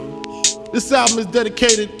This album is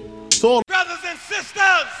dedicated to all brothers and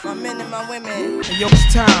sisters, my men and my women. Hey, yo,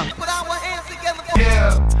 it's time. Put our hands together.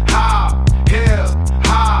 Hip hop, hip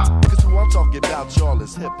hop. Cause who I'm talking about, y'all,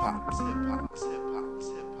 is hip hop.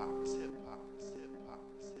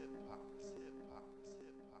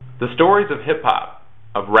 The stories of hip-hop,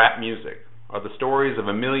 of rap music, are the stories of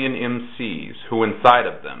a million MCs who inside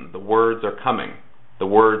of them the words are coming, the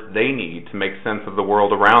words they need to make sense of the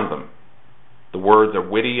world around them. The words are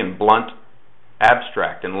witty and blunt,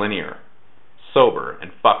 abstract and linear, sober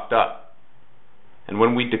and fucked up. And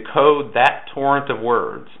when we decode that torrent of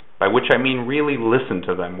words, by which I mean really listen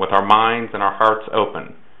to them with our minds and our hearts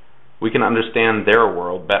open, we can understand their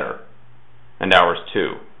world better, and ours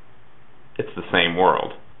too. It's the same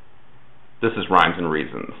world. This is Rhymes and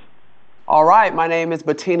Reasons. All right, my name is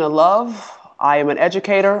Bettina Love. I am an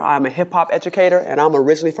educator. I'm a hip-hop educator, and I'm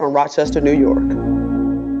originally from Rochester, New York.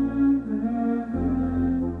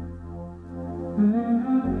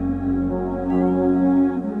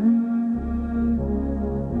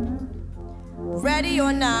 Ready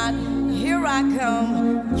or not, here I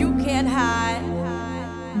come. You can't hide.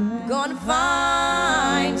 Gonna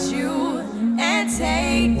find you and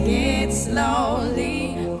take it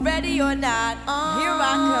slowly. Ready or not, here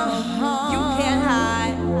I come. You can't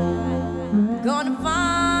hide. Gonna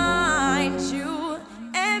find you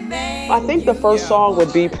and make I think the first song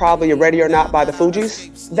would be probably Ready or Not by the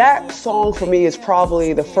Fugees. That song for me is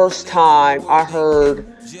probably the first time I heard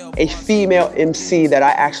a female MC that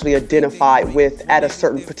I actually identified with at a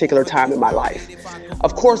certain particular time in my life.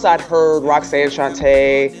 Of course, I'd heard Roxanne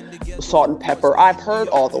Shante, Salt and Pepper. I've heard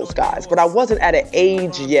all those guys, but I wasn't at an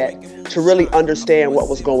age yet to really understand what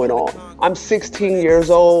was going on. I'm 16 years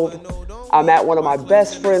old. I'm at one of my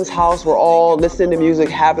best friend's house. We're all listening to music,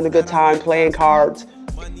 having a good time, playing cards.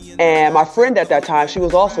 And my friend at that time, she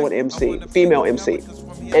was also an MC, female MC.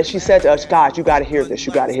 And she said to us, guys, you gotta hear this,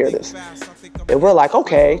 you gotta hear this. And we're like,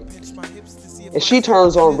 okay. And she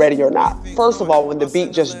turns on Ready or Not. First of all, when the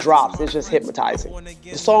beat just drops, it's just hypnotizing.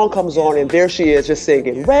 The song comes on and there she is just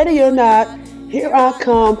singing, Ready or Not, here I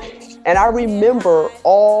come. And I remember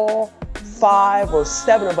all 5 or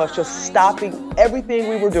 7 of us just stopping everything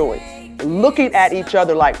we were doing, looking at each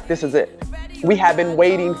other like, this is it. We have been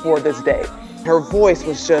waiting for this day. Her voice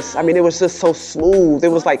was just, I mean, it was just so smooth.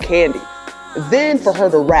 It was like candy. Then for her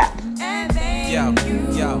to rap.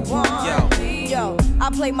 Yo, I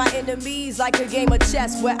play my enemies like a game of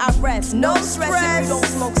chess where I rest. No stress if you don't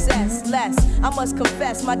smoke cess. Less, I must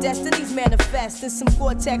confess, my destinies manifest. In some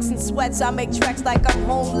Gore-Tex and sweats, I make tracks like I'm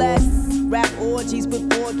homeless. Rap orgies with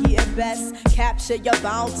Borgie and Best. Capture your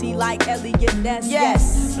bounty like Elliot Ness.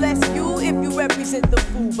 Yes, bless you if you represent the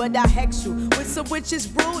fool, but I hex you with some witches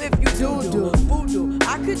brew if you do voodoo.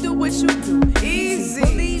 I could do what you do, easy.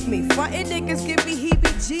 Believe me, frontin' niggas give me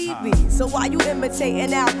heebie-jeebies. So while you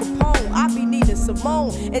imitating Al Capone, I be Nina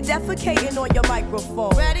Simone and defecating on your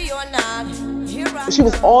microphone. Ready or not, here I She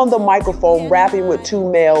was on the microphone rapping with 2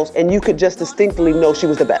 males, and you could just distinctly know she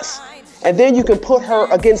was the best. And then you can put her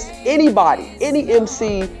against anybody, any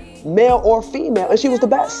MC, male or female, and she was the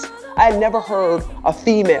best. I had never heard a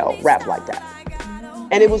female rap like that.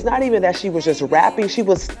 And it was not even that she was just rapping, she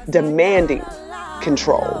was demanding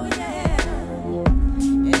control.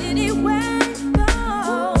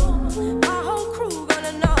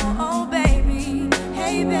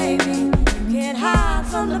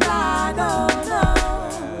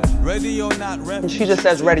 And she just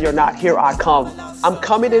says, ready or not, here I come. I'm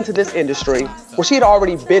coming into this industry. Well, she had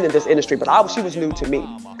already been in this industry, but she was new to me.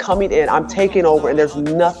 Coming in, I'm taking over, and there's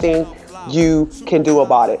nothing you can do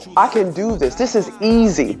about it. I can do this. This is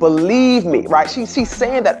easy. Believe me, right? She's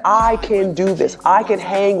saying that I can do this. I can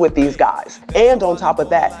hang with these guys. And on top of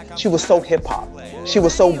that, she was so hip hop. She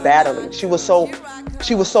was so battling. She was so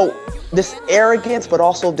this arrogance, but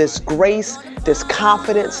also this grace, this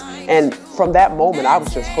confidence. And from that moment, I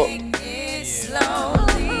was just hooked.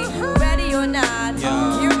 Ready or not,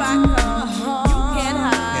 here I come. You can't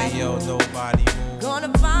hide. Hey, yo, nobody move.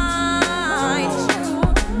 Gonna find you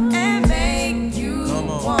and make you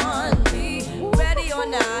want me. Ready or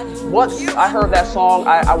not. Once I heard that song,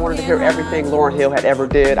 I wanted to hear everything Lauryn Hill had ever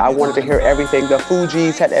did. I wanted to hear everything the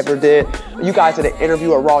Fugees had ever did. You guys did an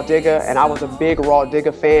interview at Raw Digga, and I was a big Raw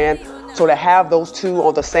Digga fan. So to have those 2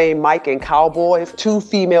 on the same mic in Cowboys, 2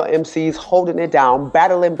 female MCs holding it down,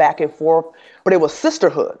 battling back and forth, but it was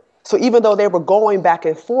sisterhood. So even though they were going back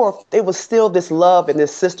and forth, there was still this love and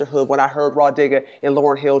this sisterhood when I heard Raw Digga and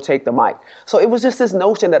Lauryn Hill take the mic. So it was just this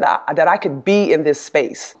notion that I could be in this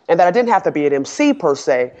space and that I didn't have to be an MC per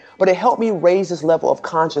se, but it helped me raise this level of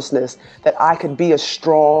consciousness that I could be a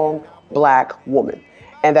strong Black woman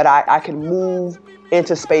and that I can move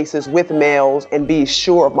into spaces with males and be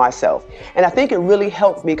sure of myself. And I think it really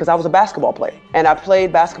helped me because I was a basketball player and I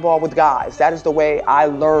played basketball with guys. That is the way I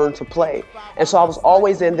learned to play. And so I was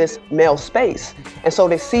always in this male space. And so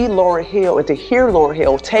to see Lauryn Hill and to hear Lauryn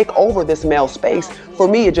Hill take over this male space, for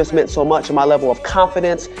me, it just meant so much in my level of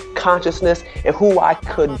confidence, consciousness, and who I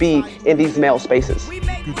could be in these male spaces. We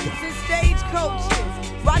make moves in stage coaches.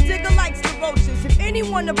 Rod Digger likes the roaches. If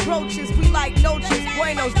anyone approaches, we like noches,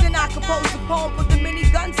 buenos. Then I compose a poem for the many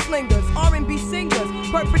gunslingers, R&B singers,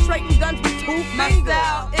 perpetrating guns with 2 fingers. My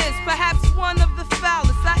style is perhaps one of the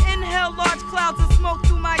foulest. I inhale large clouds of smoke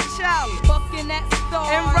through my chalice, bucking at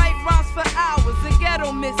stars, and write rhymes for hours. A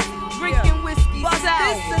ghetto missy, drinking whiskey Bust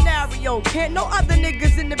sour. this scenario, can't no other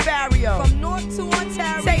niggas in the barrio. From North to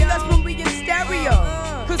Ontario, take us when we in stereo.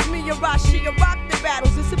 Cause me and Rashia rock the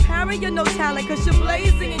battles. It's apparent you're no talent cause you're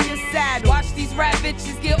blazing in your saddle. Watch these rap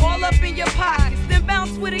bitches get all up in your pockets, then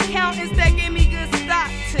bounce with accountants that give me good stock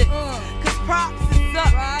tips. Cause props is up,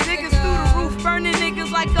 niggas through the roof, burning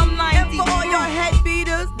niggas like I'm 90. And for all your head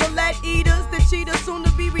beaters, the lead eaters, the cheaters, soon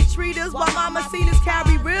to be retreaters, while mama cedas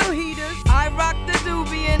carry real heaters. I rock the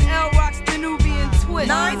doobie and L rocks the Nubian twist.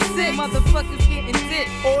 9-6. Motherfuckers getting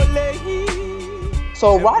dipped.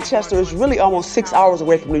 So Rochester is really almost 6 hours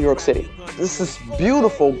away from New York City. This is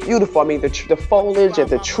beautiful, beautiful. I mean, the foliage and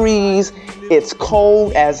the trees, it's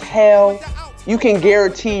cold as hell. You can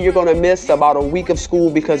guarantee you're gonna miss about a week of school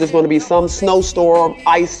because there's gonna be some snowstorm,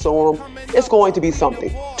 ice storm. It's going to be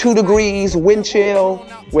something. 2 degrees, wind chill,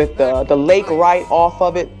 with the lake right off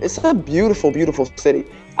of it. It's a beautiful, beautiful city.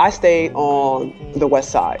 I stayed on the west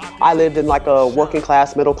side. I lived in like a working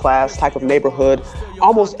class, middle class type of neighborhood.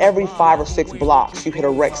 Almost every 5 or 6 blocks, you hit a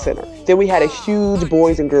rec center. Then we had a huge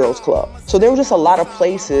boys and girls club. So there were just a lot of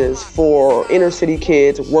places for inner city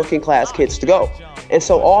kids, working class kids to go. And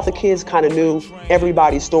so all the kids kind of knew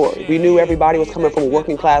everybody's story. We knew everybody was coming from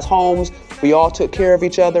working class homes. We all took care of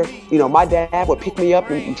each other. You know, my dad would pick me up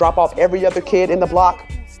and drop off every other kid in the block.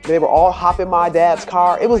 They were all hopping my dad's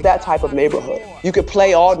car. It was that type of neighborhood. You could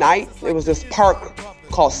play all night. There was this park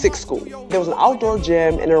called Sixth School. There was an outdoor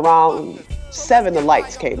gym, and around 7, the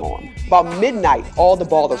lights came on. About midnight, all the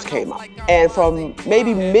ballers came out. And from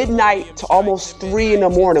maybe midnight to almost 3 in the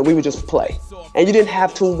morning, we would just play. And you didn't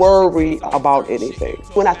have to worry about anything.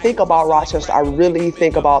 When I think about Rochester, I really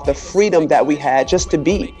think about the freedom that we had just to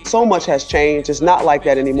be. So much has changed. It's not like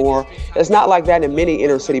that anymore. It's not like that in many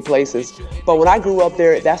inner city places. But when I grew up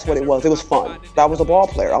there, that's what it was. It was fun. I was a ball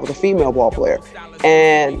player. I was a female ball player.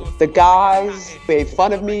 And the guys made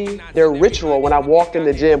fun of me. Their ritual when I walked in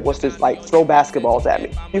the gym was to like throw basketballs at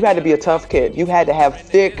me. You had to be a tough kid. You had to have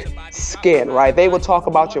thick skin, right? They would talk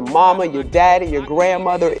about your mama, your daddy, your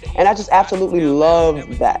grandmother. And I just absolutely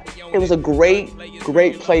loved that. It was a great,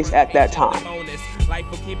 great place at that time. Life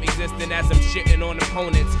will keep existing as I'm shitting on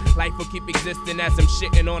opponents. Life will keep existing as I'm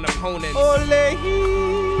shitting on opponents. Ole!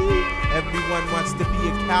 Everyone wants to be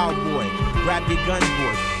a cowboy. Grab your gun,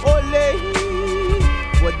 boy. Ole!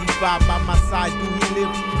 45 by my side, do we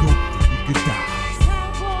live? No, you could die.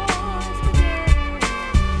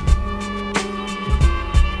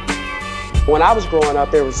 When I was growing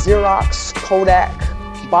up, there was Xerox, Kodak,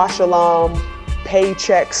 Bashalam,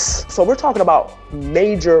 Paychecks. So we're talking about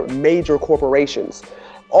major, major corporations.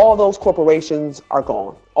 All those corporations are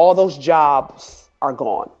gone. All those jobs are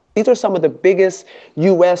gone. These are some of the biggest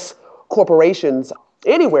U.S. corporations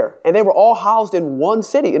anywhere, and they were all housed in one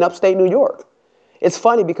city in upstate New York. It's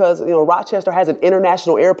funny because, you know, Rochester has an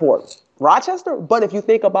international airport. Rochester? But if you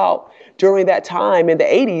think about during that time in the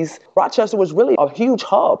 80s, Rochester was really a huge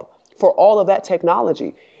hub for all of that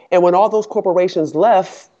technology. And when all those corporations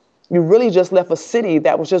left, you really just left a city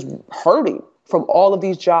that was just hurting from all of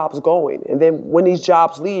these jobs going. And then when these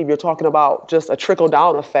jobs leave, you're talking about just a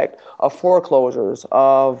trickle-down effect of foreclosures,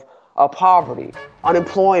 of poverty,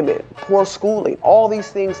 unemployment, poor schooling. All these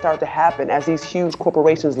things start to happen as these huge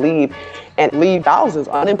corporations leave and leave thousands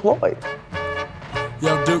unemployed.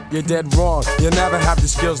 Yo, Duke, you're dead wrong. You'll never have the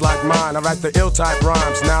skills like mine. I write the ill-type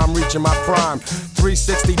rhymes. Now I'm reaching my prime.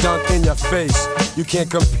 360 dunk in your face. You can't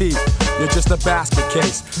compete. You're just a basket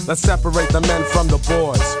case. Let's separate the men from the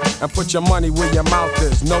boys and put your money where your mouth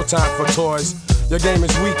is. No time for toys. Your game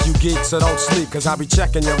is weak, you geek, so don't sleep, cause I'll be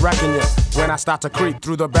checking you, wrecking you when I start to creep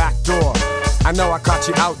through the back door. I know I caught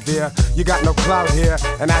you out there. You got no clout here,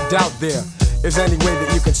 and I doubt there is any way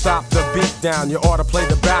that you can stop the beat down. You ought to play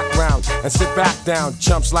the background and sit back down.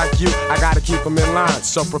 Chumps like you, I gotta keep them in line.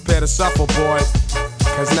 So prepare to suffer, boy,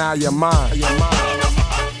 cause now you're mine.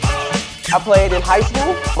 I played in high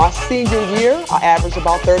school. My senior year, I averaged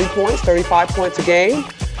about 30 points, 35 points a game.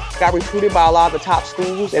 got recruited by a lot of the top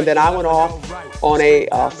schools, and then I went off on a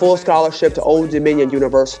full scholarship to Old Dominion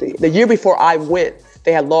University. The year before I went,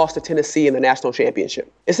 they had lost to Tennessee in the national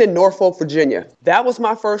championship. It's in Norfolk, Virginia. That was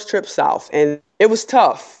my first trip south, and it was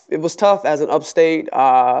tough. It was tough as an upstate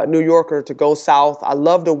New Yorker to go south. I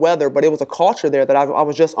loved the weather, but it was a culture there that I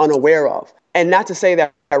was just unaware of. And not to say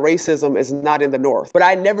that racism is not in the North, but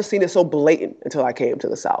I'd never seen it so blatant until I came to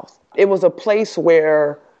the South. It was a place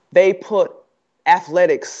where they put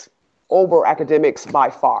athletics over academics by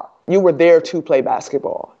far. You were there to play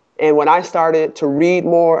basketball. And when I started to read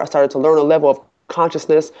more, I started to learn a level of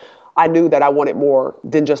consciousness, I knew that I wanted more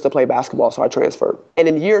than just to play basketball, so I transferred. And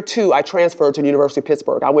in year 2, I transferred to the University of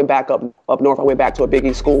Pittsburgh. I went back up north. I went back to a Big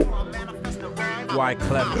East school. Why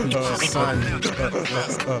Cleveland's son?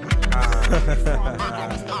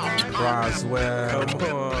 Roswell. Come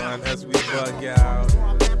on, as we bug out.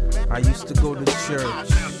 I used to go to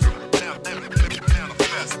church.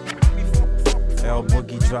 L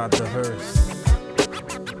Boogie drive the hearse.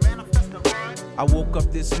 I woke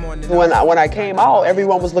up this morning. When I came out,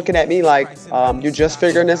 everyone was looking at me like, "You just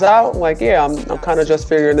figuring this out?" I'm like, yeah, I'm kind of just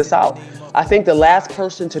figuring this out. I think the last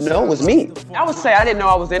person to know was me. I would say I didn't know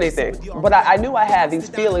I was anything, but I knew I had these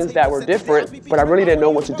feelings that were different, but I really didn't know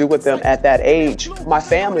what to do with them at that age. My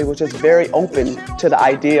family was just very open to the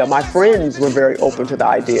idea. My friends were very open to the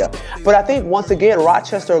idea. But I think once again,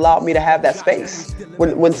 Rochester allowed me to have that space.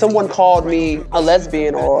 When someone called me a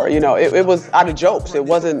lesbian or, it was out of jokes. It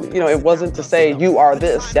wasn't, it wasn't to say you are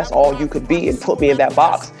this, that's all you could be and put me in that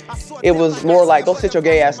box. It was more like, go sit your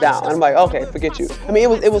gay ass down. And I'm like, okay, forget you. I mean,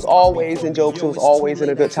 it was always in jokes. It was always in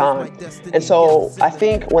a good time. And so I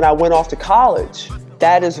think when I went off to college,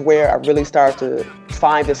 that is where I really started to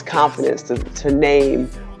find this confidence to name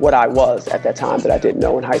what I was at that time that I didn't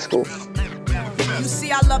know in high school. You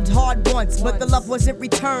see, I loved hard once, but the love wasn't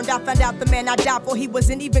returned. I found out the man I died for, he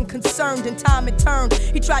wasn't even concerned. In time it turned,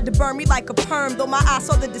 he tried to burn me like a perm. Though my eyes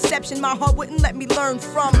saw the deception, my heart wouldn't let me learn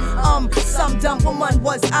from some dumb woman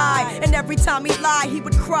was I. And every time he lied, he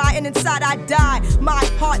would cry, and inside I died. My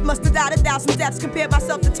heart must have died 1,000 deaths. Compared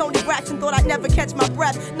myself to Tony Braxton, thought I'd never catch my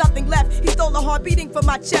breath. Nothing left, he stole a heart beating from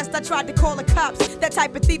my chest. I tried to call the cops, that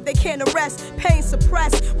type of thief they can't arrest. Pain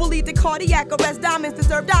suppressed will lead to cardiac arrest. Diamonds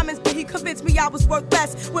deserve diamonds, but he convinced me I was worth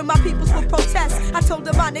less. When my peoples would protest, I told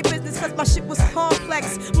them mind their business cause my shit was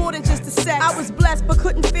complex, more than just a sex. I was blessed but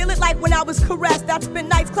couldn't feel it like when I was caressed. I'd spend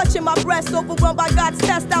nights clutching my breast, overwhelmed by God's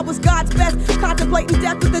test. I was God's best, contemplating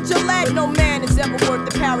death with a Gillette. No man is ever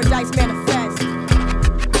worth the Paradise Manifest.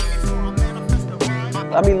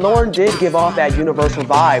 I mean, Lauryn did give off that universal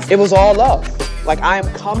vibe. It was all love. Like, I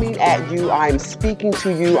am coming at you, I am speaking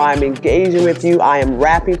to you, I am engaging with you, I am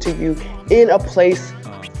rapping to you in a place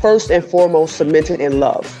first and foremost cemented in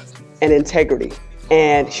love and integrity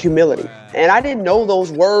and humility. And I didn't know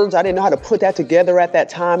those words. I didn't know how to put that together at that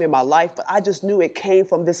time in my life, but I just knew it came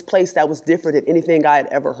from this place that was different than anything I had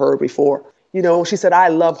ever heard before. She said, I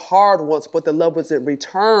loved hard once, but the love wasn't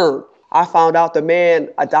returned. I found out the man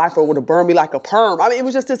I died for would have burned me like a perm. I mean, it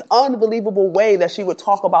was just this unbelievable way that she would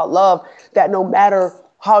talk about love, that no matter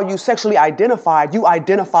how you sexually identified, you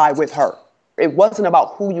identified with her. It wasn't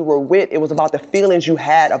about who you were with. It was about the feelings you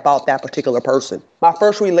had about that particular person. My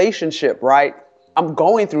first relationship, right? I'm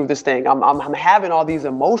going through this thing. I'm having all these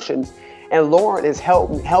emotions, and Lauryn is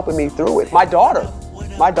helping me through it. My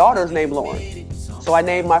daughter's named Lauryn. So I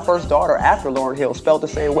named my first daughter after Lauryn Hill, spelled the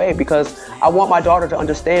same way, because I want my daughter to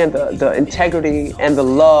understand the integrity and the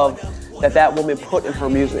love that woman put in her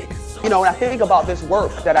music. When I think about this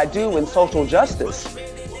work that I do in social justice,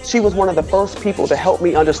 she was one of the first people to help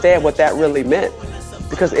me understand what that really meant,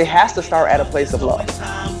 because it has to start at a place of love.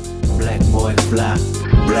 Black boy fly,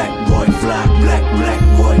 black boy fly, black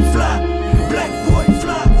boy fly, black boy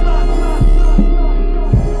fly.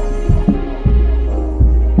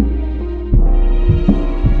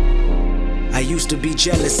 I used to be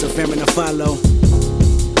jealous of Aaron to follow.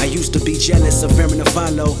 I used to be jealous of Aaron to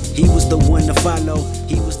follow. He was the one to follow.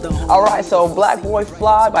 He was the All right, so Black Boy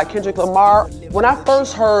Fly by Kendrick Lamar. When I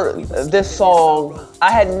first heard this song,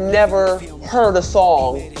 I had never heard a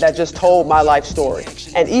song that just told my life story.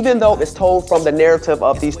 And even though it's told from the narrative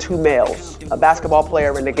of these two males, a basketball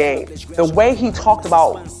player in the game, the way he talked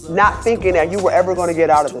about not thinking that you were ever going to get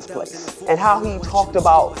out of this place, and how he talked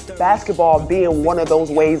about basketball being one of those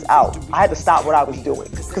ways out, I had to stop what I was doing.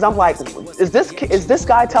 Because I'm like, is this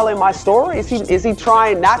guy telling my story? Is he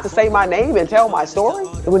trying not to say my name and tell my story?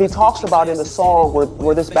 And when he talks about in the song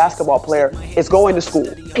where this basketball player is going to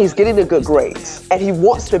school, he's getting the good grades, and he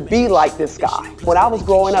wants to be like this guy. When I was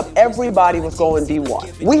growing up, everybody was going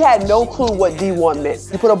D1. We had no clue what D1 meant.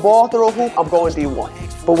 You put a ball through a hoop, I'm going D1.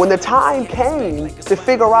 But when the time came to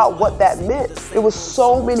figure out what that meant, it was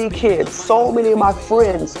so many kids, so many of my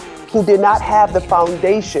friends who did not have the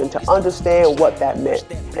foundation to understand what that meant.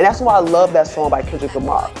 And that's why I love that song by Kendrick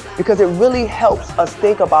Lamar, because it really helps us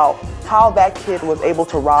think about how that kid was able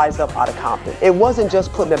to rise up out of Compton. It wasn't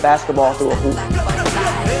just putting a basketball through a hoop.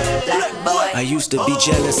 I used to be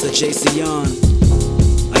jealous of J.C. Young.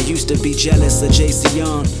 I used to be jealous of J.C.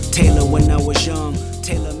 Young. Taylor when I was young.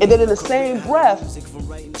 And then in the same breath,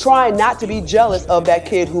 trying not to be jealous of that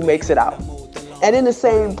kid who makes it out. And in the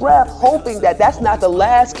same breath, hoping that that's not the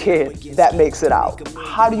last kid that makes it out.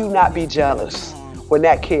 How do you not be jealous when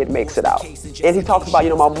that kid makes it out? And he talks about,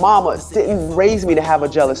 my mama didn't raise me to have a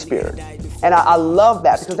jealous spirit. And I love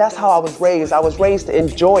that because that's how I was raised. I was raised to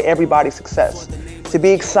enjoy everybody's success, to be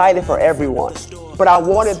excited for everyone. But I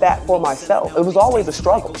wanted that for myself. It was always a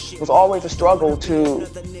struggle. It was always a struggle to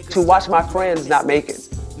watch my friends not make it.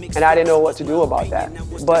 And I didn't know what to do about that.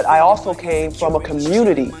 But I also came from a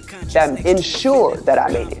community that ensured that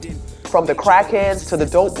I made it. From the crackheads to the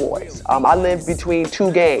dope boys. I lived between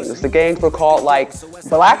two gangs. The gangs were called like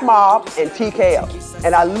Black Mob and TKO.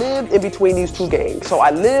 And I lived in between these two gangs. So I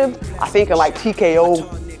lived, I think, in like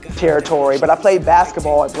TKO territory, but I played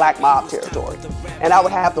basketball at Black Mob territory. And I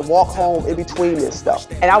would have to walk home in between this stuff.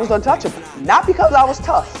 And I was untouchable. Not because I was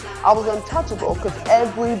tough. I was untouchable because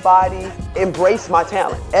everybody embraced my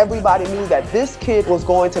talent. Everybody knew that this kid was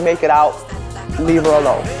going to make it out. Leave her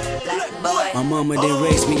alone. My mama didn't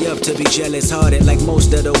raise me up to be jealous-hearted like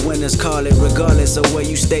most of the winners call it. Regardless of where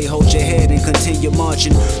you stay, hold your head and continue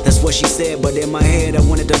marching. That's what she said, but in my head I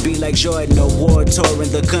wanted to be like Jordan. Award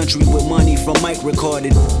touring the country with money from Mike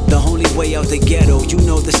recorded. The only way out the ghetto, you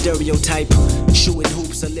know the stereotype. Shooting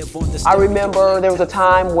hoops to live on the. I remember there was a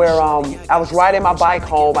time where I was riding my bike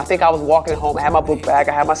home. I think I was walking home. I had my book bag,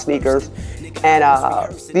 I had my sneakers, and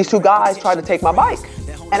these two guys tried to take my bike.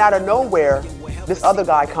 And out of nowhere, this other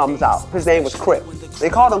guy comes out. His name was Crip. They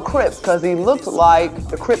called him Crip because he looked like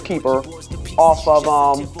the Crypt Keeper off of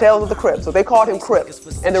Tales of the Crypt. So they called him Crip.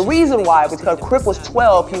 And the reason why was because Crip was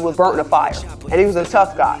 12, he was burnt in a fire. And he was a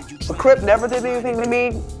tough guy. But Crip never did anything to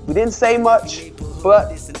me. He didn't say much,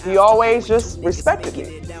 but he always just respected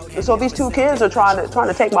me. And so these two kids are trying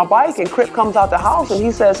to take my bike, and Crip comes out the house and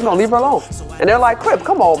he says, leave her alone. And they're like, Crip,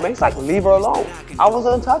 come on, man. He's like, leave her alone. I was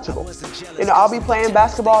untouchable. I'll be playing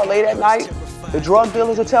basketball late at night. The drug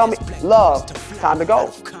dealers would tell me, love, time to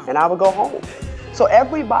go. And I would go home. So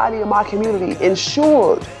everybody in my community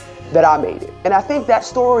ensured that I made it. And I think that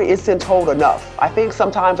story isn't told enough. I think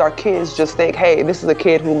sometimes our kids just think, hey, this is a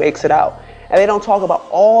kid who makes it out. And they don't talk about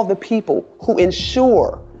all the people who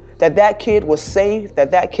ensure that that kid was safe, that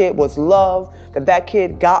that kid was loved, that that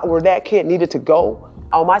kid got where that kid needed to go.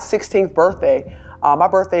 On my 16th birthday, my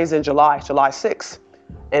birthday is in July 6th.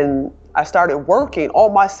 And I started working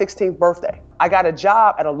on my 16th birthday. I got a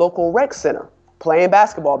job at a local rec center, playing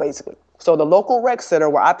basketball basically. So the local rec center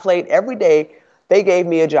where I played every day, they gave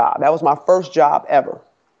me a job. That was my first job ever.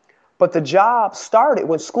 But the job started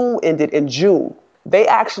when school ended in June. They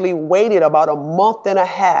actually waited about a month and a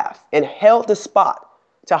half and held the spot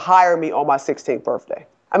to hire me on my 16th birthday.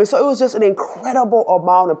 So it was just an incredible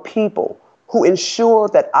amount of people who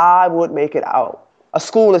ensured that I would make it out. A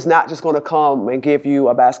school is not just going to come and give you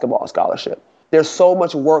a basketball scholarship. There's so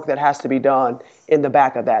much work that has to be done in the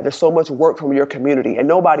back of that. There's so much work from your community, and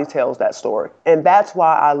nobody tells that story. And that's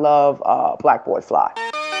why I love Black Boy Fly.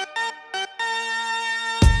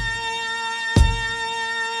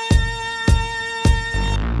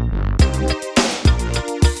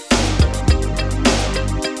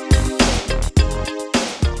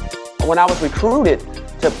 When I was recruited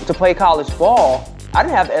to play college ball, I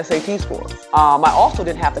didn't have the SAT scores. I also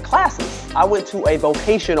didn't have the classes. I went to a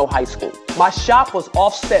vocational high school. My shop was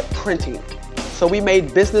offset printing. So we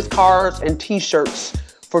made business cards and t-shirts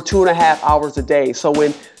for 2.5 hours a day. So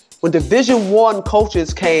when Division I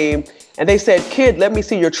coaches came and they said, kid, let me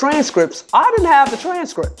see your transcripts, I didn't have the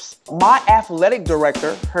transcripts. My athletic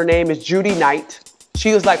director, her name is Judy Knight.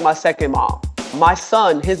 She was like my second mom. My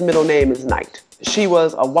son, his middle name is Knight. She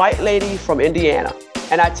was a white lady from Indiana.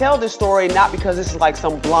 And I tell this story not because this is like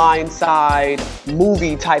some Blind Side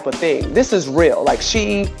movie type of thing. This is real. Like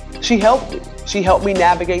she helped me. She helped me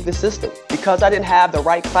navigate the system. Because I didn't have the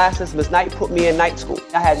right classes, Ms. Knight put me in night school.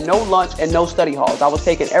 I had no lunch and no study halls. I was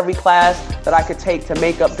taking every class that I could take to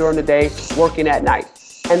make up during the day, working at night.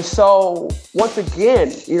 And so once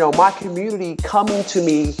again, my community coming to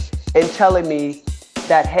me and telling me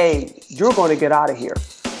that, hey, you're going to get out of here.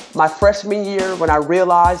 My freshman year, when I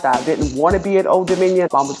realized I didn't want to be at Old Dominion,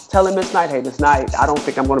 I was telling Miss Knight, hey, Miss Knight, I don't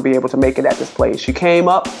think I'm going to be able to make it at this place. She came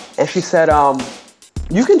up and she said,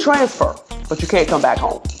 you can transfer. but you can't come back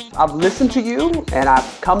home. I've listened to you, and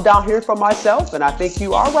I've come down here for myself, and I think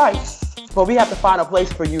you are right, but we have to find a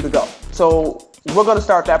place for you to go. So we're gonna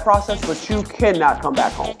start that process, but you cannot come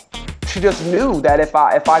back home. She just knew that if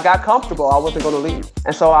I got comfortable, I wasn't gonna leave.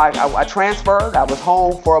 And so I transferred. I was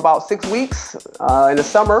home for about 6 weeks in the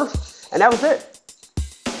summer, and that was it.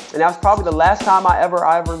 And that was probably the last time I ever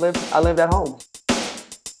lived at home.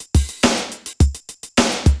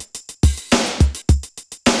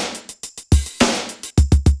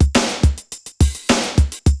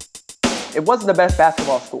 It wasn't the best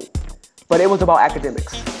basketball school, but it was about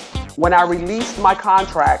academics. When I released my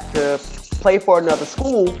contract to play for another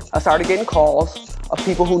school, I started getting calls of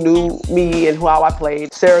people who knew me and how I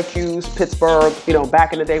played. Syracuse, Pittsburgh,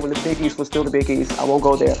 back in the day when the Big East was still the Big East. I won't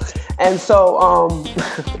go there. And so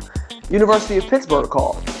University of Pittsburgh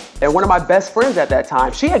called. And one of my best friends at that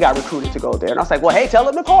time, she had got recruited to go there. And I was like, well, hey, tell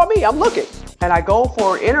them to call me. I'm looking. And I go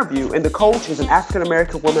for an interview, and the coach is an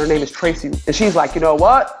African-American woman. Her name is Tracy. And she's like, you know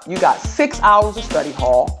what? You got 6 hours of study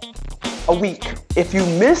hall a week. If you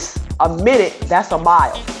miss a minute, that's a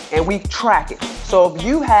mile. And we track it. So if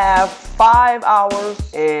you have 5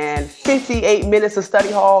 hours and 58 minutes of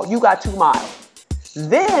study hall, you got 2 miles.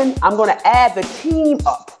 Then I'm gonna add the team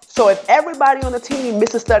up. So if everybody on the team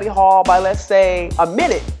misses study hall by, let's say, a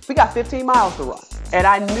minute, we got 15 miles to run. And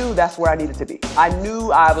I knew that's where I needed to be. I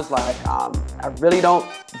knew I was like, I really don't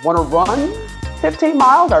want to run 15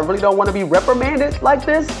 miles. I really don't want to be reprimanded like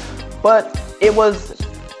this. But it was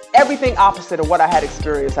everything opposite of what I had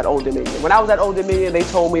experienced at Old Dominion. When I was at Old Dominion, they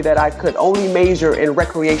told me that I could only major in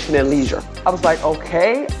recreation and leisure. I was like,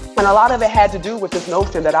 okay. And a lot of it had to do with this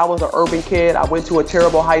notion that I was an urban kid. I went to a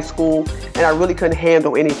terrible high school, and I really couldn't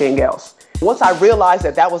handle anything else. Once I realized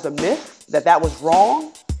that that was a myth, that was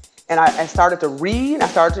wrong, and I started to read, I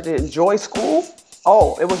started to enjoy school,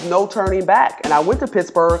 it was no turning back. And I went to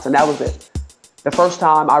Pittsburgh, and that was it. The first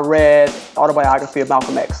time I read Autobiography of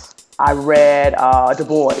Malcolm X. I read Du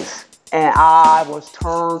Bois, and I was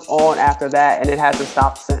turned on after that, and it hasn't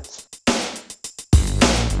stopped since.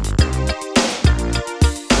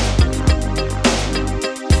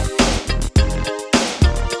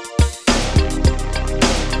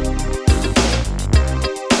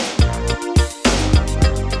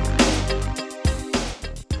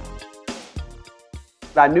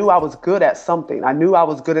 I knew I was good at something. I knew I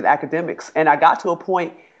was good at academics. And I got to a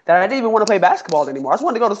point that I didn't even want to play basketball anymore. I just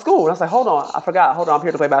wanted to go to school. And I was like, hold on, I'm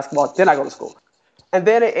here to play basketball. Then I go to school. And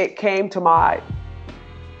then it came to my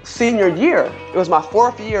senior year. It was my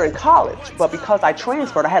 4th year in college. But because I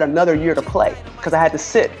transferred, I had another year to play because I had to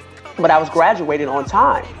sit. But I was graduating on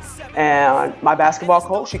time. And my basketball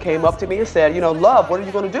coach, she came up to me and said, Love, what are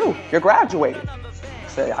you going to do? You're graduating. I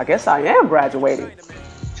said, I guess I am graduating.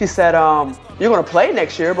 She said, you're going to play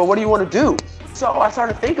next year, but what do you want to do? So I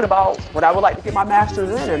started thinking about what I would like to get my master's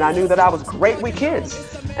in, and I knew that I was great with kids.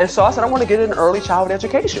 And so I said, I want to get an early childhood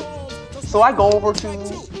education. So I go over to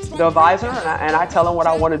the advisor, and I tell them what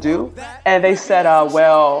I want to do. And they said,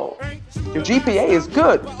 well, your GPA is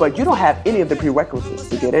good, but you don't have any of the prerequisites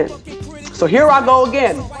to get in. So here I go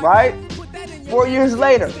again, right? 4 years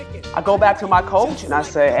later. I go back to my coach and I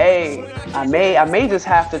say, hey, I may just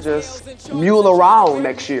have to just mule around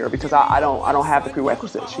next year because I don't have the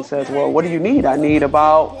prerequisites. She says, well, what do you need? I need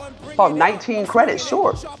about 19 credits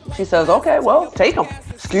short. She says, okay, well, take them.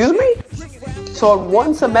 Excuse me? So in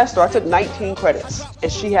one semester, I took 19 credits, and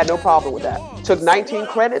she had no problem with that. Took 19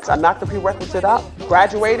 credits, I knocked the prerequisite out,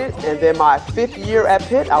 graduated, and then my 5th year at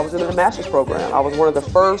Pitt, I was in the master's program. I was one of the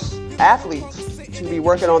first athletes to be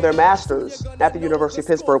working on their masters at the University of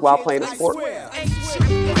Pittsburgh while playing a sport.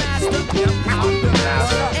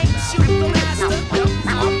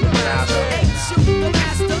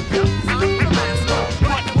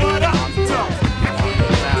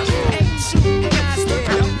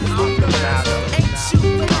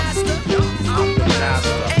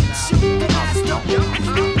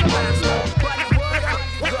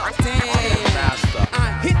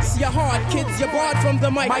 From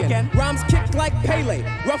the mic and rhymes kicked like Pele,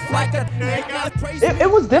 rough like a it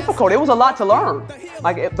was difficult. It was a lot to learn.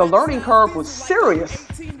 Like the learning curve was serious.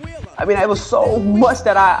 I mean, it was so much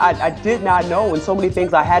that I did not know, and so many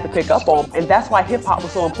things I had to pick up on. And that's why hip hop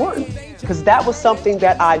was so important, because that was something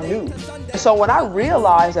that I knew. So when I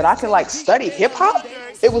realized that I could study hip hop,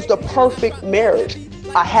 it was the perfect marriage.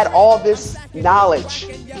 I had all this knowledge,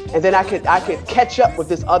 and then I could catch up with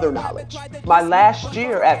this other knowledge. My last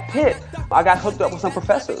year at Pitt, I got hooked up with some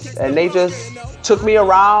professors, and they just took me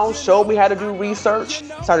around, showed me how to do research,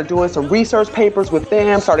 started doing some research papers with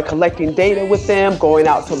them, started collecting data with them, going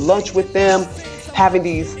out to lunch with them, having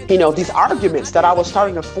these arguments that I was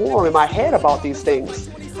starting to form in my head about these things.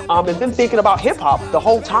 And then thinking about hip hop the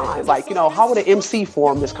whole time, like, you know, how would an MC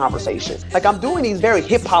form this conversation? Like, I'm doing these very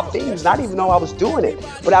hip hop things, not even know I was doing it,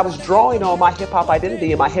 but I was drawing on my hip hop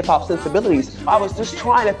identity and my hip hop sensibilities. I was just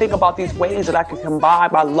trying to think about these ways that I could combine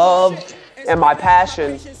my love and my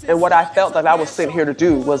passion, and what I felt that I was sent here to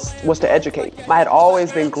do was to educate. I had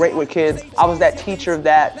always been great with kids. I was that teacher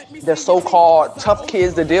that the so-called tough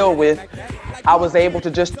kids to deal with, I was able to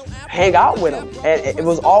just hang out with them. And it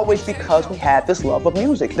was always because we had this love of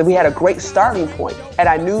music, that we had a great starting point. And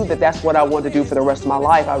I knew that that's what I wanted to do for the rest of my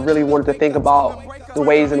life. I really wanted to think about the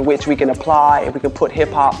ways in which we can apply and we can put hip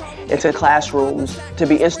hop into classrooms to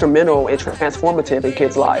be instrumental and transformative in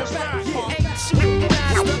kids' lives.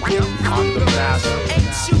 I'm the master.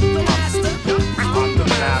 I'm the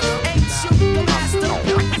master.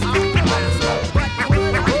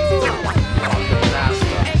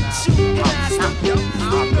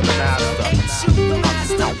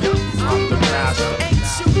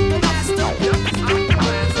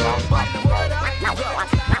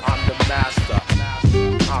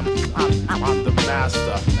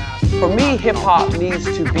 For me, hip-hop needs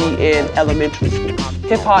to be in elementary schools.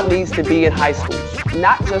 Hip-hop needs to be in high schools,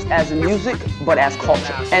 not just as music, but as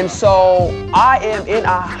culture. And so I am in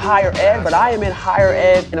a higher ed, but I am in higher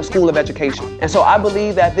ed in a school of education. And so I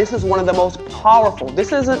believe that this is one of the most powerful,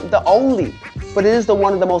 this isn't the only, but it is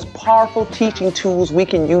one of the most powerful teaching tools we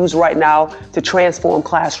can use right now to transform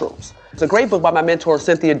classrooms. It's a great book by my mentor,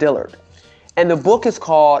 Cynthia Dillard. And the book is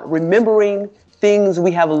called Remembering Things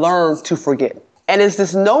We Have Learned to Forget. And it's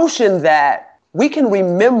this notion that we can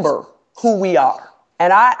remember who we are.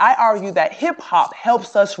 And I argue that hip hop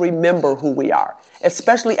helps us remember who we are,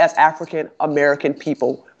 especially as African American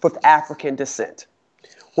people with African descent.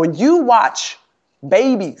 When you watch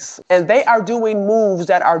babies and they are doing moves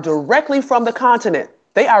that are directly from the continent,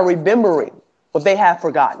 they are remembering what they have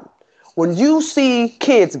forgotten. When you see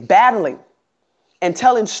kids battling and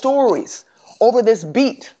telling stories over this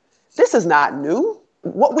beat, this is not new.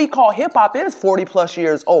 What we call hip hop is 40 plus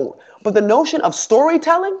years old. But the notion of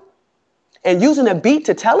storytelling and using a beat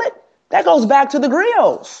to tell it, that goes back to the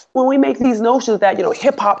griots. When we make these notions that, you know,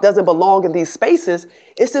 hip hop doesn't belong in these spaces,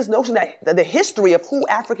 it's this notion that the history of who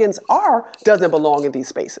Africans are doesn't belong in these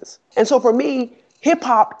spaces. And so for me, hip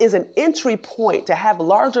hop is an entry point to have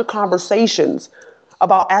larger conversations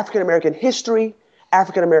about African American history,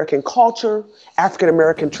 African American culture, African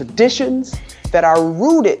American traditions that are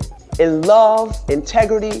rooted in love,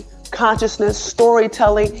 integrity, consciousness,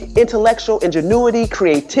 storytelling, intellectual ingenuity,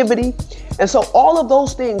 creativity. And so all of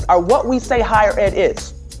those things are what we say higher ed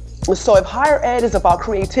is. And so if higher ed is about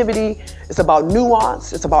creativity, it's about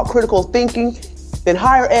nuance, it's about critical thinking, then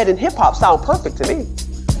higher ed and hip hop sound perfect to me.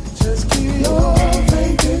 Just keep your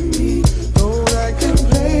faith in me, don't act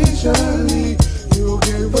impatiently, you'll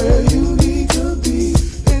get where you need to be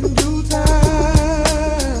in due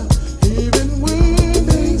time. Even when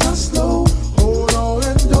things are slow, hold on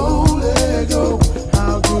and don't let go.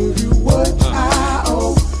 I'll give you what I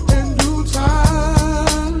owe in due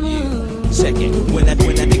time. Second, when I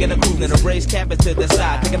dig in the groove and the brace cap it to the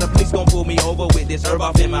side, thinking the police gon' pull me over with this herb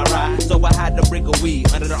off in my ride. So I had to bring a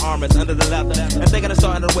weed under the armors, under the leather, and thinking of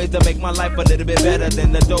starting the ways to make my life a little bit better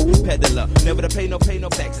than the dope peddler. Never to pay no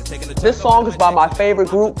taxes. This song is by my favorite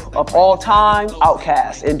group of all time,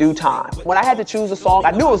 Outkast, In Due Time. When I had to choose a song,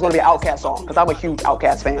 I knew it was gonna be an Outkast song, because I'm a huge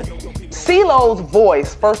Outkast fan. CeeLo's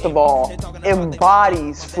voice, first of all,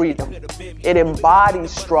 embodies freedom. It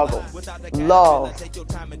embodies struggle, love,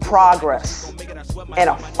 progress, and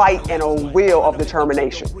a fight and a will of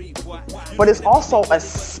determination. But it's also a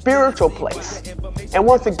spiritual place. And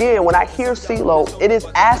once again, when I hear CeeLo, it is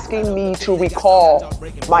asking me to recall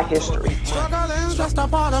my history. Struggle is just a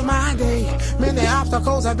part of my day. Many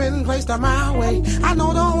obstacles have been placed in my way. I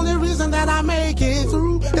know the only reason that I make it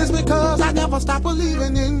through is because I never stop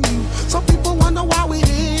believing in you. Some people wonder why we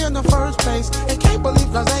here in the first place. They can't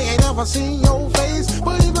believe cause they ain't ever seen your face.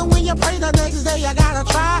 But even when you pray the next day, you gotta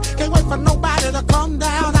try. Can't wait for nobody to come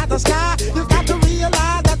down out the sky. You got to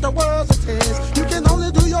realize that the world's a test. You can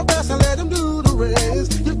only do your best and let them do the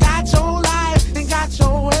rest. You got your life and got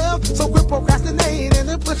your health. So quit procrastinating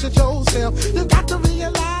and push it yourself. You got to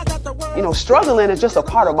realize that the world... You know, struggling is just a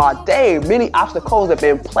part of my day. Many obstacles have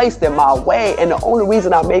been placed in my way, and the only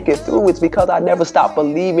reason I make it through is because I never stop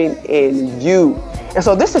believing in you. And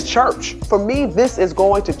so this is church. For me, this is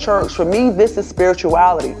going to church. For me, this is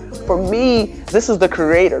spirituality. For me, this is the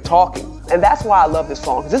Creator talking. And that's why I love this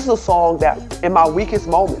song. This is a song that, in my weakest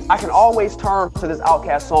moments, I can always turn to this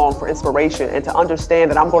Outkast song for inspiration and to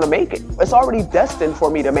understand that I'm going to make it. It's already destined for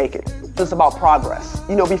me to make it. it's about progress.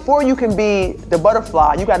 You know, before you can be the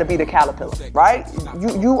butterfly, you got to be the caterpillar, right?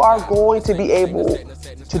 You are going to be able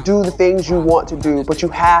to do the things you want to do, but you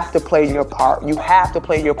have to play your part. You have to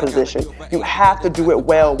play your position. You have to do it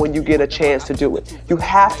well when you get a chance to do it. You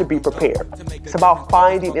have to be prepared. It's about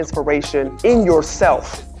finding inspiration in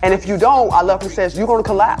yourself. And if you don't, I love who says, you're going to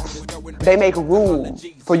collapse. They make room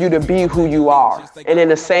for you to be who you are. And in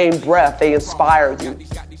the same breath, they inspire you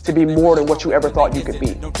to be more than what you ever thought you could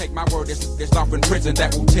be. Don't take my word, there's off in prison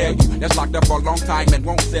that will tell you. That's locked up for a long time and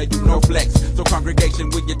won't sell you no flex. So congregation,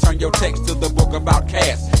 will you turn your text to the book of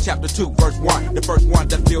Outcast? Chapter 2, verse 1, the first one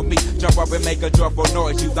that feel me. Jump up and make a joyful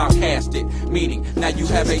noise, you've outcasted. Meaning, now you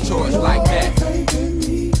have a choice like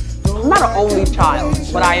that. I'm not an only child,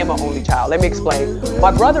 but I am an only child. Let me explain.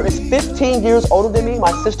 My brother is 15 years older than me.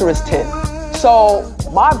 My sister is 10. So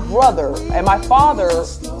my brother and my father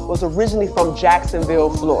was originally from Jacksonville,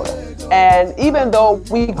 Florida. And even though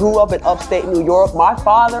we grew up in upstate New York, my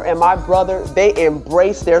father and my brother, they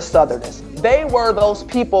embraced their southernness. They were those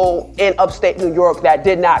people in upstate New York that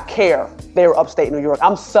did not care they were upstate New York.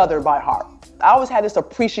 I'm Southern by heart. I always had this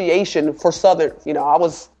appreciation for Southern. You know, I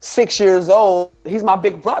was 6 years old. He's my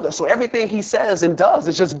big brother. So everything he says and does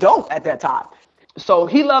is just dope at that time. So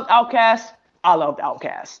he loved Outkast. I loved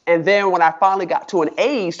Outkast. And then when I finally got to an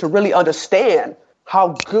age to really understand how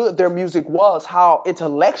good their music was, how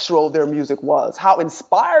intellectual their music was, how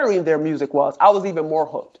inspiring their music was, I was even more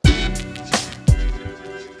hooked.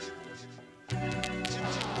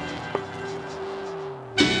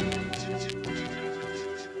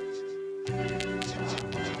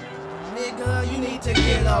 You need to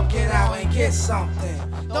get up, get out, and get something.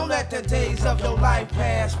 Don't let the days of your life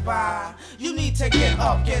pass by. You need to get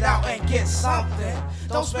up, get out, and get something.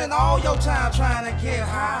 Don't spend all your time trying to get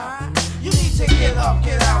high. You need to get up,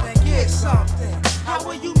 get out, and get something. How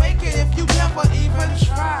will you make it if you never even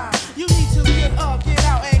try? You need to get up, get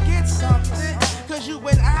out, and get something. Cause you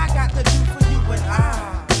and I got to do for you and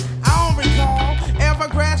I don't recall ever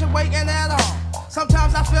graduating at all.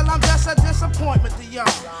 Sometimes I feel I'm just a disappointment to y'all.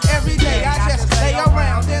 Every day I just lay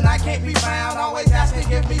around, then I can't be found. Always asking,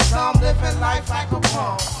 give me some, living life like a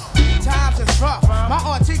pawn. Times is rough, my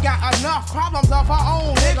auntie got enough problems of her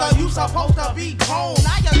own. Nigga, you supposed to be grown.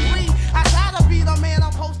 I agree, I gotta be the man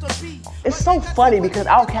I'm supposed to be. It's so funny because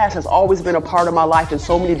Outkast has always been a part of my life in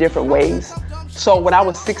so many different ways. So when I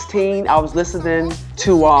was 16, I was listening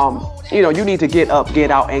to, you need to get up,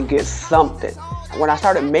 get out, and get something. When I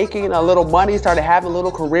started making a little money, started having a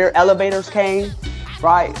little career, elevators came,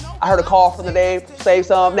 right? I heard a call for the day, say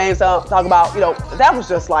some, name some, talk about, that was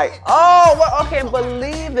just like, I can't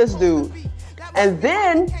believe this dude. And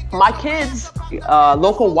then my kids,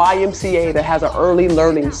 local YMCA that has an early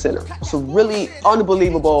learning center. It's a really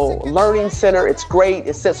unbelievable learning center. It's great.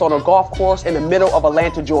 It sits on a golf course in the middle of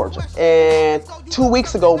Atlanta, Georgia. And 2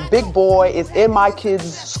 weeks ago, Big Boy is in my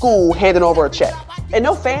kids' school handing over a check. And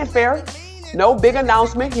no fanfare. No big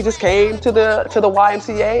announcement. He just came to the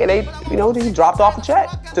YMCA and he dropped off a check.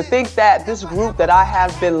 To think that this group that I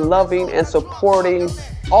have been loving and supporting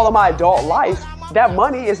all of my adult life, that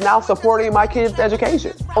money is now supporting my kids'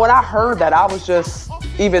 education. When I heard that, I was just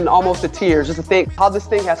even almost to tears just to think how this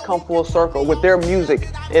thing has come full circle with their music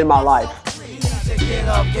in my life. You need to get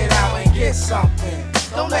up, get out, and get something.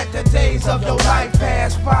 Don't let the days of your life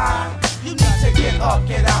pass by. You need to get up,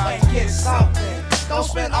 get out, and get something. Don't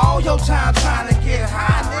spend all your time trying to get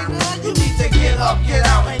high, nigga. You need to get up, get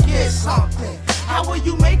out, and get something. How will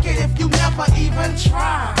you make it if you never even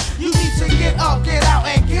try? You need to get up, get out,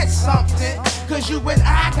 and get something. Cause you and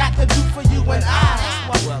I got to do for you and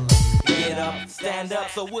I. Get up, stand up,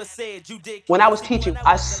 so what said you did? When I was teaching,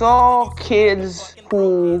 I saw kids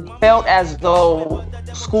who felt as though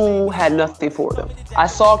school had nothing for them. I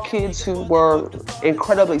saw kids who were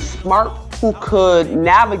incredibly smart, who could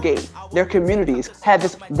navigate their communities, had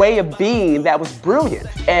this way of being that was brilliant,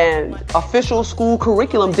 and official school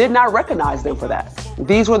curriculum did not recognize them for that.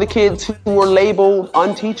 These were the kids who were labeled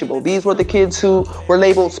unteachable. These were the kids who were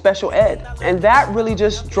labeled special ed. And that really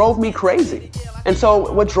just drove me crazy. And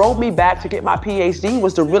so what drove me back to get my PhD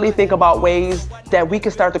was to really think about ways that we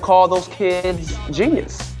could start to call those kids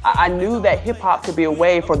genius. I knew that hip hop could be a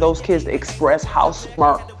way for those kids to express how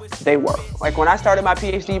smart they were. Like when I started my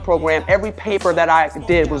PhD program, every paper that I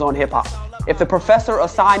did was on hip hop. If the professor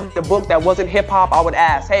assigned a book that wasn't hip hop, I would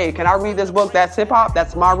ask, hey, can I read this book that's hip hop?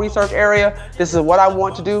 That's my research area. This is what I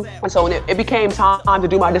want to do. And so when it became time to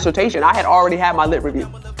do my dissertation, I had already had my lit review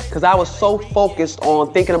because I was so focused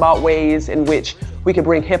on thinking about ways in which we could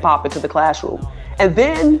bring hip hop into the classroom. And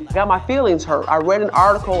then got my feelings hurt. I read an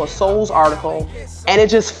article, a Souls article, and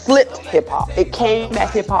it just flipped hip hop. It came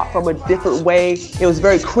at hip hop from a different way. It was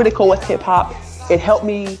very critical with hip hop. It helped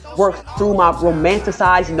me work through my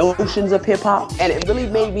romanticized notions of hip hop, and it really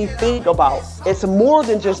made me think about it's more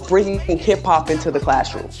than just bringing hip hop into the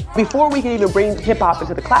classroom. Before we can even bring hip hop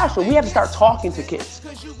into the classroom, we have to start talking to kids,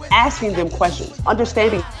 asking them questions,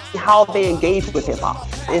 understanding how they engage with hip hop.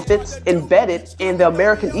 If it's embedded in the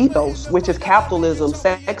American ethos, which is capitalism,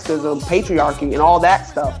 sexism, patriarchy, and all that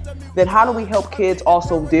stuff, then how do we help kids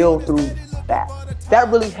also deal through that? That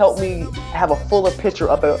really helped me have a fuller picture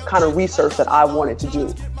of the kind of research that I wanted to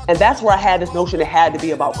do. And that's where I had this notion it had to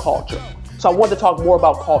be about culture. So I wanted to talk more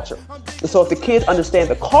about culture. And so if the kids understand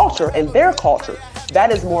the culture and their culture, that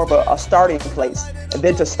is more of a starting place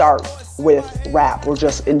than to start with rap or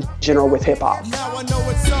just in general with hip hop. Now I know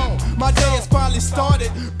it's on. My day has finally started.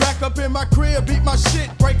 Back up in my crib, beat my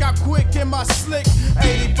shit, break out quick in my slick.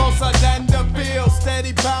 84 Vanderbilt,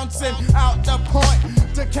 steady bouncing out the point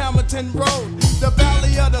to Camerton Road, the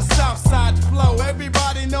valley of the South Side flow.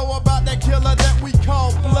 Everybody know about that killer that we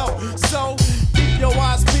call Blow. So keep your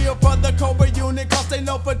eyes peeled for the Cobra unit, cause they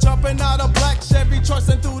know for jumping out a black Chevy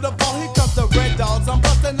trusting through the ball. Here comes the Red Dogs. I'm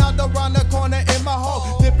busting out around the corner in my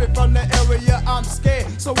hole, dipping from the area. I'm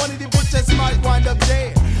scared, so one of these bitches might wind up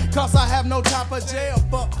dead, cause I have no time for jail.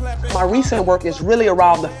 Fuck clapping. My recent work is really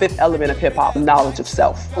around the fifth element of hip hop, knowledge of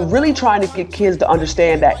self. I'm really trying to get kids to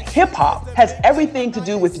understand that hip hop has everything to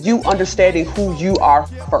do with you understanding who you are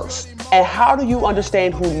first. And how do you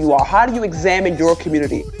understand who you are? How do you examine your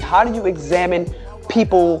community? How do you examine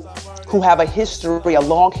people who have a history, a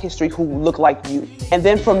long history, who look like you? And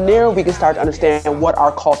then from there, we can start to understand what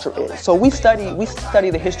our culture is. So we study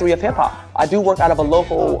the history of hip hop. I do work out of a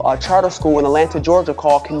local charter school in Atlanta, Georgia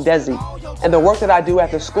called Kendesi. And the work that I do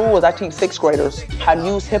at the school is I teach sixth graders how to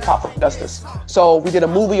use hip hop for justice. So we did a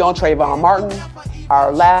movie on Trayvon Martin.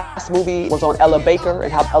 Our last movie was on Ella Baker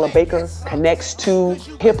and how Ella Baker connects to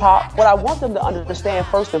hip hop. What I want them to understand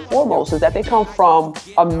first and foremost is that they come from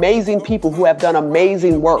amazing people who have done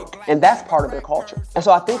amazing work, and that's part of their culture. And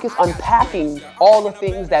so I think it's unpacking all the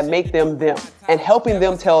things that make them them and helping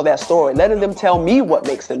them tell that story, letting them tell me what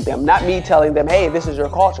makes them them, not me telling them, hey, this is your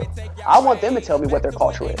culture. I want them to tell me what their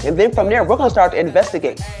culture is. And then from there, we're gonna start to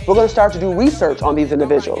investigate. We're gonna start to do research on these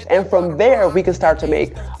individuals. And from there, we can start to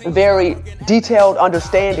make very detailed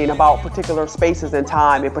understanding about particular spaces and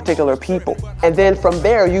time and particular people. And then from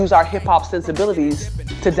there, use our hip hop sensibilities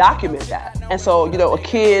to document that. And so, you know, a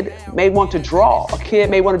kid may want to draw, a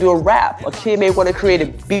kid may want to do a rap, a kid may want to create a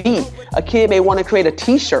beat, a kid may want to create a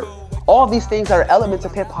t-shirt. All these things are elements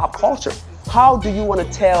of hip hop culture. How do you want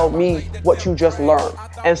to tell me what you just learned?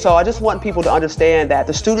 And so I just want people to understand that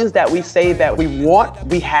the students that we say that we want,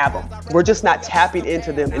 we have them. We're just not tapping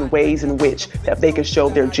into them in ways in which that they can show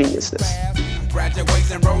their geniusness.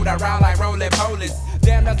 Graduation rode around like roly-polies.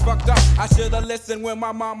 Damn, that's fucked up. I should've listened when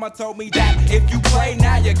my mama told me that if you play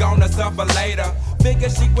now, you're gonna suffer later.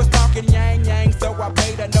 Figured she was talking yang, so I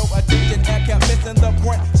paid her no attention and kept missing the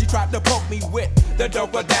point she tried to poke me with. The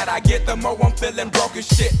doper that I get, the more I'm feeling broke as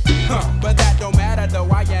shit. But that don't matter though,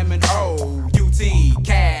 I am an O-U-T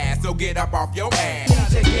cast, so get up off your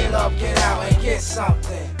ass. Get up, get out, and get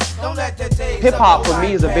something. Hip hop for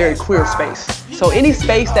me is a very queer space. So any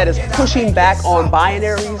space that is pushing back on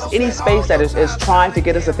binaries, any space that is trying to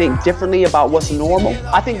get us to think differently about what's normal,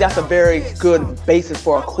 I think that's a very good basis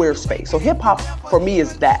for a queer space. So hip hop for me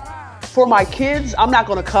is that. For my kids, I'm not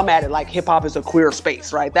gonna come at it like hip hop is a queer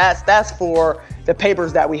space, right? That's for the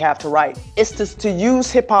papers that we have to write. It's just to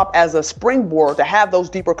use hip hop as a springboard to have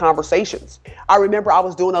those deeper conversations. I remember I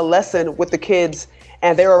was doing a lesson with the kids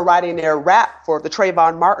and they were writing their rap for the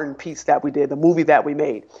Trayvon Martin piece that we did, the movie that we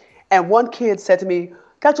made. And one kid said to me,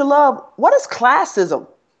 Dr. Love, what is classism?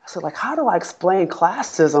 I said, like, how do I explain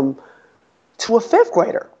classism to a fifth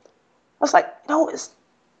grader? I was like, no, it's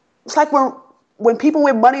like when people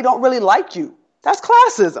with money don't really like you. That's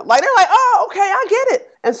classism. Like, they're like, oh, okay, I get it.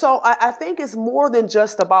 And so I think it's more than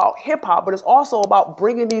just about hip hop, but it's also about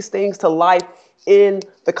bringing these things to life in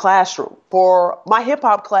the classroom. For my hip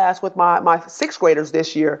hop class with my sixth graders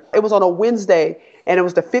this year, it was on a Wednesday and it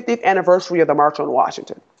was the 50th anniversary of the March on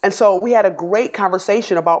Washington. And so we had a great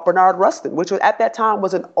conversation about Bernard Rustin, which was, at that time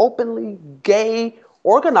was an openly gay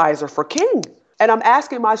organizer for King. And I'm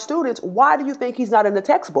asking my students, why do you think he's not in the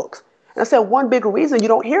textbooks? And I said, one big reason you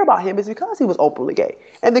don't hear about him is because he was openly gay.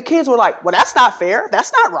 And the kids were like, well, that's not fair.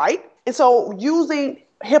 That's not right. And so using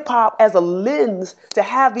hip hop as a lens to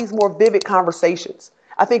have these more vivid conversations,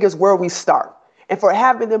 I think is where we start. And for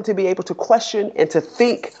having them to be able to question and to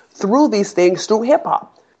think through these things through hip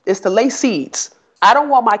hop is to lay seeds I don't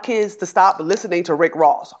want my kids to stop listening to Rick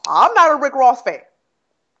Ross. I'm not a Rick Ross fan.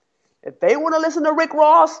 If they want to listen to Rick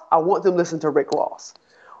Ross, I want them to listen to Rick Ross.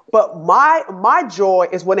 But my joy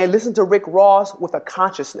is when they listen to Rick Ross with a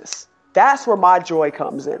consciousness. That's where my joy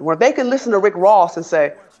comes in. Where they can listen to Rick Ross and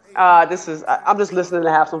say, I'm just listening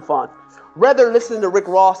to have some fun. Rather listening to Rick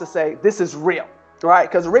Ross and say, this is real, right?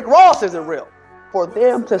 Because Rick Ross isn't real. For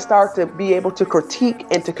them to start to be able to critique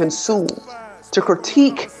and to consume, to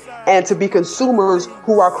critique and to be consumers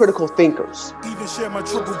who are critical thinkers. Even share my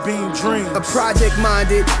triple beam dreams. A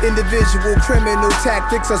project-minded individual, criminal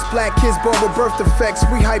tactics. Us black kids born with birth defects.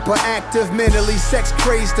 We hyperactive, mentally sex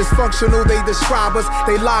crazed, dysfunctional. They describe us.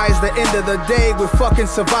 They lie is the end of the day. We're fucking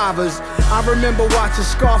survivors. I remember watching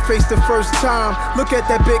Scarface the first time. Look at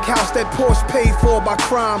that big house that Porsche paid for by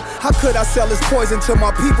crime. How could I sell this poison to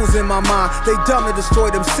my peoples in my mind? They dumb and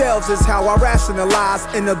destroy themselves is how I rationalize.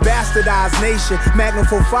 In a bastardized nation, Magnum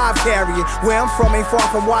 45 carrying. Where I'm from ain't far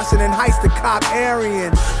from Washington Heights, the cop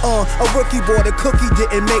Aryan. A rookie bought a cookie,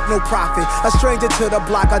 didn't make no profit. A stranger to the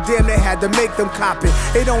block, I damn near had to make them cop it.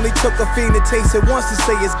 It only took a fiend to taste it once to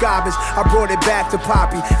say it's garbage. I brought it back to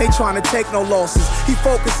Poppy, ain't trying to take no losses. He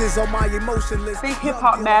focuses on my emotionless. I think hip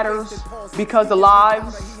hop matters because the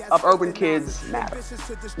lives of urban kids matter.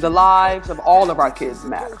 The lives of all of our kids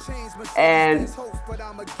matter. And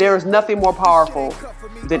there is nothing more powerful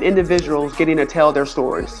than individuals getting to tell their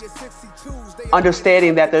stories.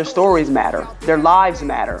 Understanding that their stories matter, their lives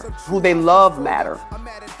matter, who they love matter,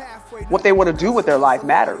 what they want to do with their life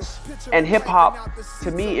matters. And hip hop,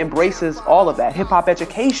 to me, embraces all of that. Hip hop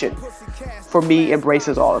education, for me,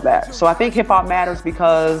 embraces all of that. So I think hip hop matters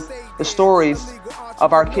because the stories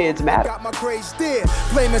of our kids matter.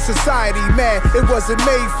 Blaming society, man, it wasn't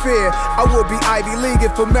made fair. I would be Ivy League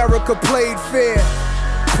if America played fair.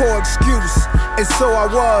 Poor excuse, and so I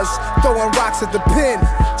was throwing rocks at the pen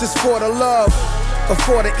just for the love or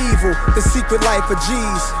for the evil, the secret life of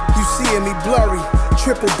G's. You seeing me blurry,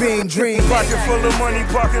 triple beam dream. Pocket full of money,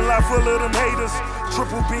 parking lot full of them haters.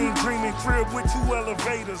 Triple beam dreaming, crib with 2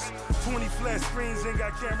 elevators. 20 flat screens and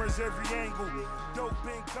got cameras every angle. Dope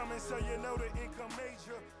been coming, so you know the income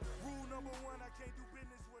major.